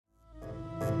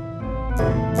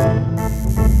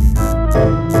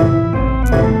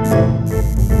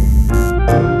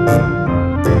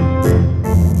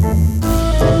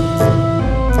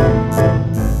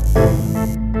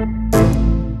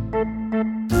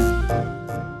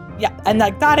Yeah, and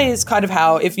like that is kind of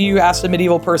how, if you asked a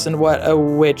medieval person what a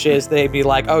witch is, they'd be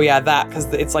like, oh yeah, that, because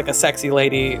it's like a sexy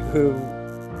lady who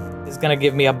is gonna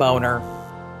give me a boner,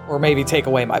 or maybe take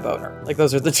away my boner. Like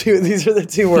these are the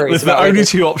two worries. The only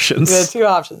two options. The two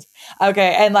options.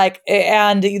 Okay, and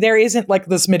there isn't like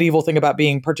this medieval thing about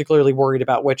being particularly worried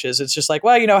about witches. It's just like,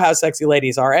 well, you know how sexy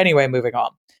ladies are. Anyway, moving on.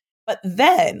 But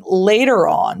then later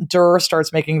on, Durer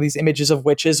starts making these images of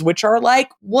witches, which are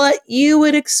like what you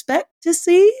would expect to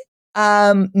see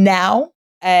now.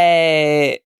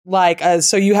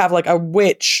 So you have like a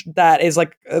witch that is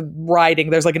like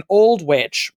riding. There's like an old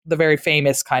witch, the very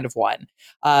famous kind of one,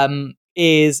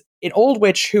 is an old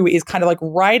witch who is kind of like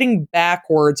riding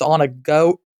backwards on a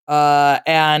goat.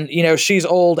 And you know, she's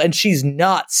old and she's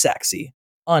not sexy,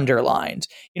 underlined,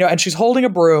 you know, and she's holding a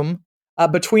broom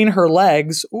between her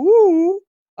legs,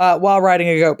 while riding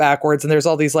a goat backwards. And there's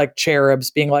all these like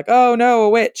cherubs being like, oh no, a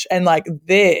witch. And like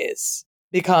this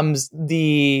becomes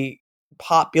the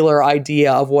popular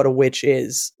idea of what a witch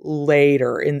is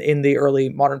later in the early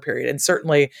modern period. And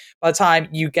certainly by the time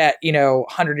you get, you know,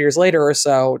 100 years later or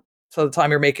so the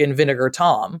time you're making Vinegar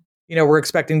Tom, you know, we're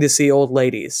expecting to see old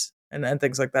ladies and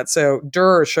things like that. So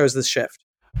Durer shows this shift.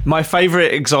 My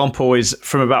favorite example is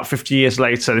from about 50 years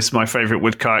later. This is my favorite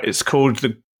woodcut. It's called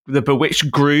the Bewitched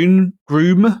Groom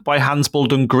by Hans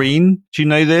Baldwin Green. Do you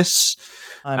know this?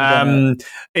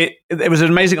 There was an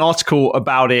amazing article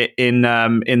about it in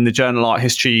the journal Art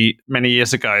History many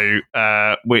years ago,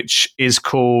 which is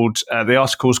called the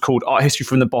article is called Art History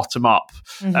from the Bottom Up,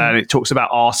 and it talks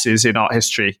about arses in art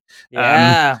history.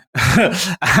 Yeah,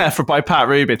 by Pat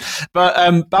Rubin.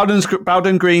 But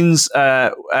Baldwin Green's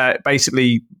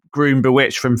basically Groom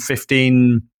Bewitched from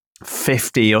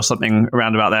 1550 or something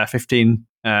around about there,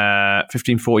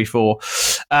 1544.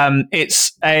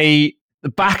 It's the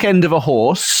back end of a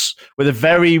horse with a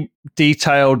very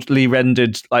detailedly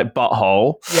rendered like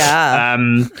butthole. Yeah.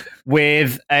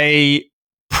 With a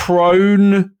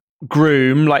prone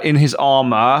groom like in his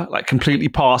armor, like completely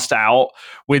passed out,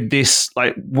 with this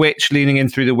like witch leaning in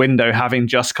through the window, having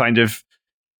just kind of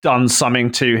done something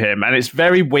to him. And it's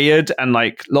very weird, and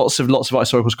like lots of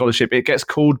historical scholarship. It gets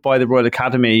called by the Royal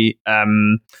Academy,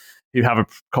 who have a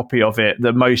copy of it,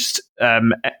 the most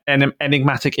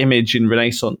enigmatic image in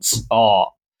Renaissance art.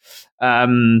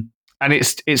 And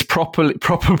it's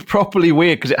properly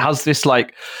weird because it has this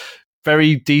like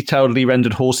very detailedly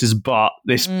rendered horse's butt,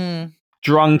 this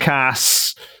drunk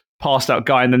ass passed out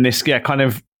guy, and then this kind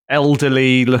of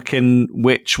elderly looking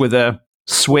witch with a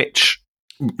switch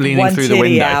leaning one through the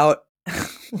window. Out.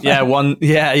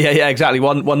 Exactly.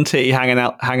 One titty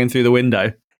hanging through the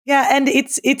window. Yeah, and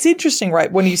it's interesting,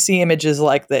 right, when you see images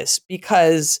like this,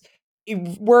 because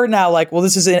we're now like, well,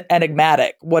 this is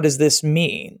enigmatic. What does this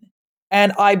mean?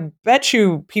 And I bet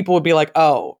you people would be like,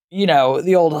 oh, you know,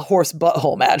 the old horse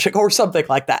butthole magic or something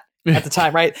like that at the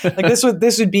time, right? Like this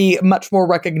would be much more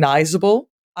recognizable,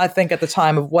 I think, at the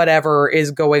time of whatever is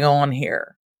going on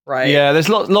here, right? Yeah, there's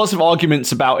lots of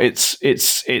arguments about its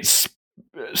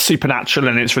supernatural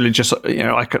and its religious, you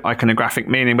know, iconographic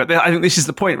meaning. But I think this is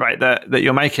the point, right, that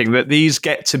you're making, that these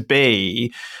get to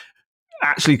be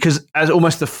actually, because as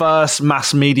almost the first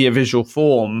mass media visual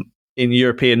form in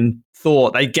European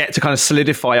thought, they get to kind of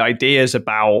solidify ideas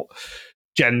about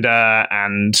gender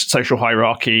and social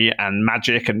hierarchy and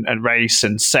magic and race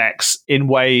and sex in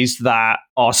ways that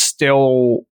are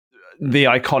still the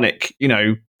iconic, you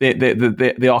know,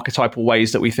 the archetypal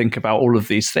ways that we think about all of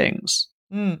these things.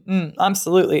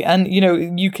 Absolutely. And, you know,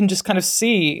 you can just kind of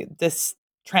see this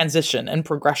transition and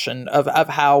progression of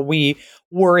how we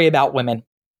worry about women,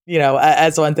 you know,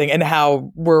 as one thing, and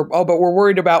how we're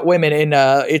worried about women in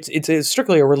it's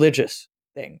strictly a religious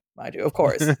thing, mind you, of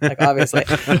course, like obviously,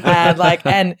 and like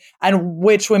and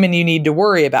which women you need to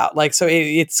worry about, like, so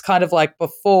it's kind of like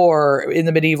before in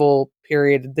the medieval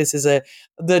period, this is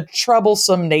the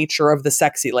troublesome nature of the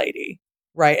sexy lady.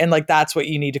 Right. And like, that's what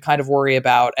you need to kind of worry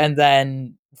about. And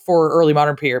then for early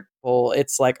modern people,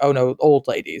 it's like, oh no, old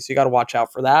ladies, you got to watch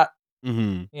out for that,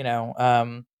 you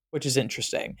know, which is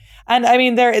interesting. And I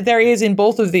mean, there is in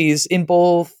both of these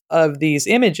images,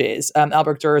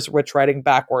 Albrecht Dürer's witch riding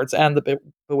backwards and the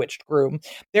bewitched groom,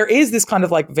 there is this kind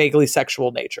of like vaguely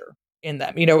sexual nature in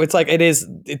them. You know, it's like, it is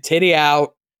titty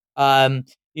out,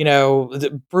 you know,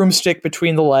 the broomstick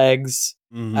between the legs.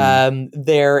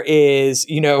 There is,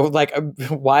 you know, like,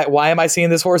 why am I seeing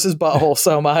this horse's butthole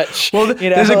so much? Well, you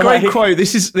know, there's a great quote.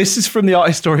 This is from the art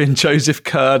historian Joseph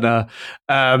Kerner.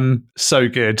 So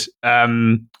good.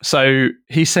 So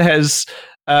he says,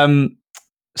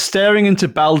 Staring into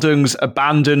Baldung's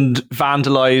abandoned,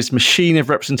 vandalized machine of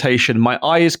representation, my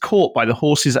eye is caught by the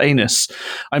horse's anus.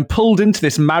 I'm pulled into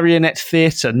this marionette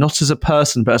theatre, not as a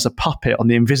person, but as a puppet on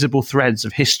the invisible threads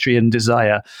of history and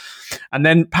desire. And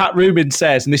then Pat Rubin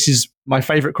says, and this is my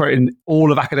favourite quote in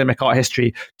all of academic art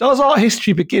history, does art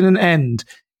history begin and end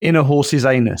in a horse's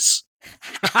anus?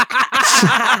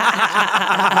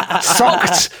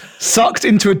 Sucked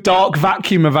into a dark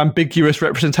vacuum of ambiguous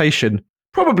representation?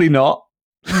 Probably not.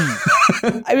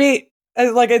 I mean,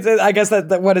 I guess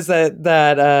that what is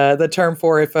the term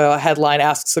for if a headline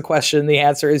asks a question, the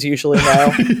answer is usually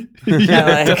no.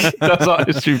 That's art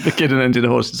history begin and end in a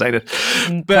horse's anus.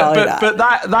 But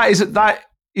that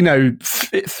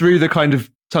is through the kind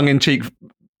of tongue-in-cheek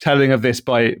telling of this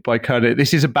by Kerner,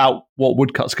 this is about what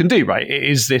woodcuts can do, right? It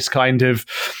is this kind of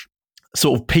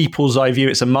sort of people's eye view.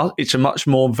 It's a much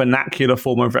more vernacular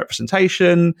form of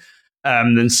representation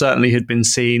than certainly had been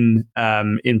seen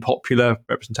in popular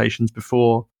representations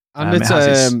before.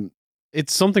 And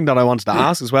it's something that I wanted to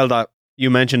ask as well, that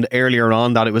you mentioned earlier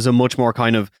on, that it was a much more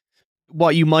kind of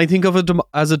what you might think of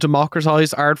as a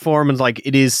democratized art form, and like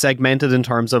it is segmented in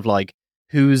terms of like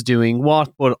who's doing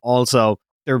what, but also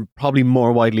they're probably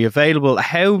more widely available.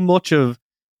 How much of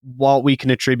what we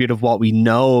can attribute of what we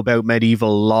know about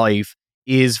medieval life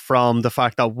is from the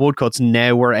fact that woodcuts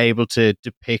now were able to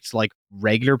depict like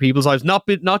regular people's lives, not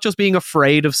just being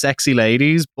afraid of sexy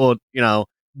ladies, but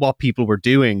what people were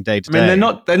doing day to day. I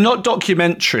mean, they're not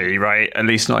documentary, right? At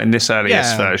least not in this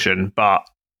earliest version, but.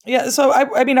 Yeah, so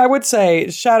I mean, I would say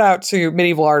shout out to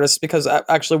medieval artists, because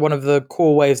actually one of the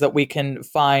cool ways that we can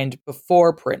find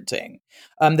before printing,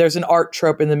 there's an art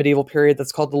trope in the medieval period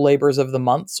that's called the labors of the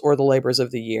months or the labors of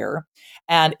the year.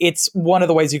 And it's one of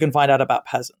the ways you can find out about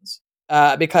peasants.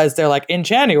 Because they're like, in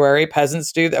January,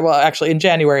 peasants do that. Well, actually, in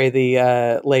January,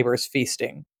 the labor is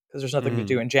feasting, because there's nothing to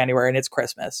do in January and it's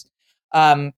Christmas.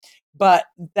 But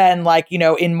then,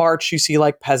 in March, you see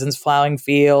like peasants plowing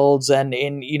fields, and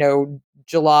in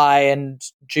July and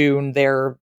June,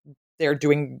 they're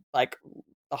doing like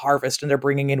the harvest and they're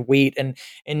bringing in wheat, and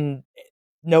in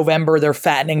November they're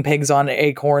fattening pigs on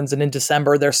acorns, and in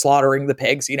December they're slaughtering the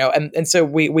pigs, and so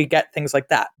we get things like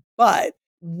that. But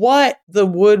what the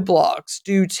wood blocks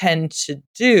do tend to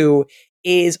do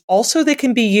is also they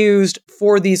can be used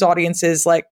for these audiences.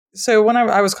 Like, so when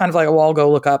I was kind of like, well, I'll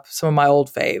go look up some of my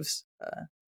old faves,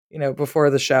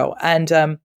 before the show.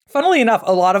 And funnily enough,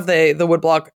 a lot of the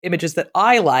woodblock images that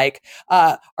I like,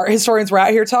 our historians were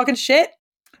out here talking shit.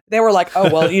 They were like,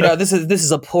 oh, well, this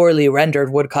is a poorly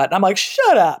rendered woodcut. And I'm like,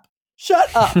 shut up,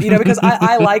 because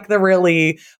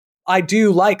I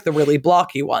do like the really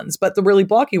blocky ones, but the really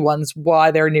blocky ones,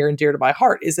 why they're near and dear to my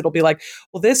heart is it'll be like,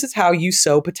 well, this is how you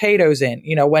sew potatoes in,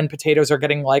 when potatoes are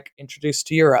getting like introduced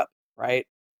to Europe, right?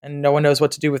 And no one knows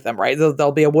what to do with them, right?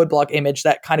 There'll be a woodblock image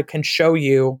that kind of can show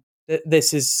you that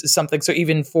this is something. So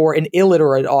even for an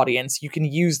illiterate audience, you can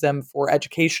use them for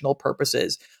educational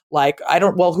purposes. Like,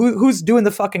 who's doing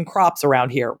the fucking crops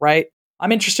around here, right?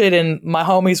 I'm interested in my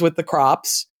homies with the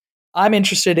crops. I'm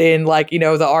interested in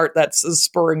the art that's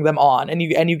spurring them on, and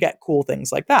you get cool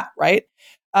things like that, right?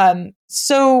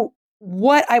 So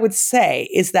what I would say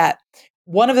is that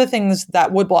one of the things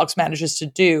that woodblocks manages to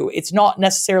do, it's not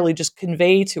necessarily just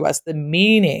convey to us the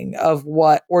meaning of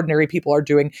what ordinary people are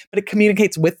doing, but it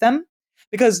communicates with them,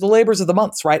 because the labors of the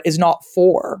months, right, is not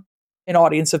for an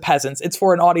audience of peasants. It's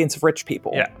for an audience of rich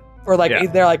people. Yeah. Or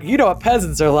they're like, what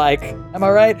peasants are like? Am I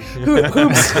right?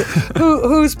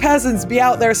 Whose peasants be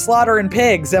out there slaughtering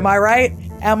pigs? Am I right?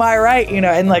 And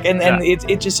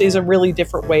it just is a really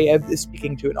different way of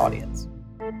speaking to an audience.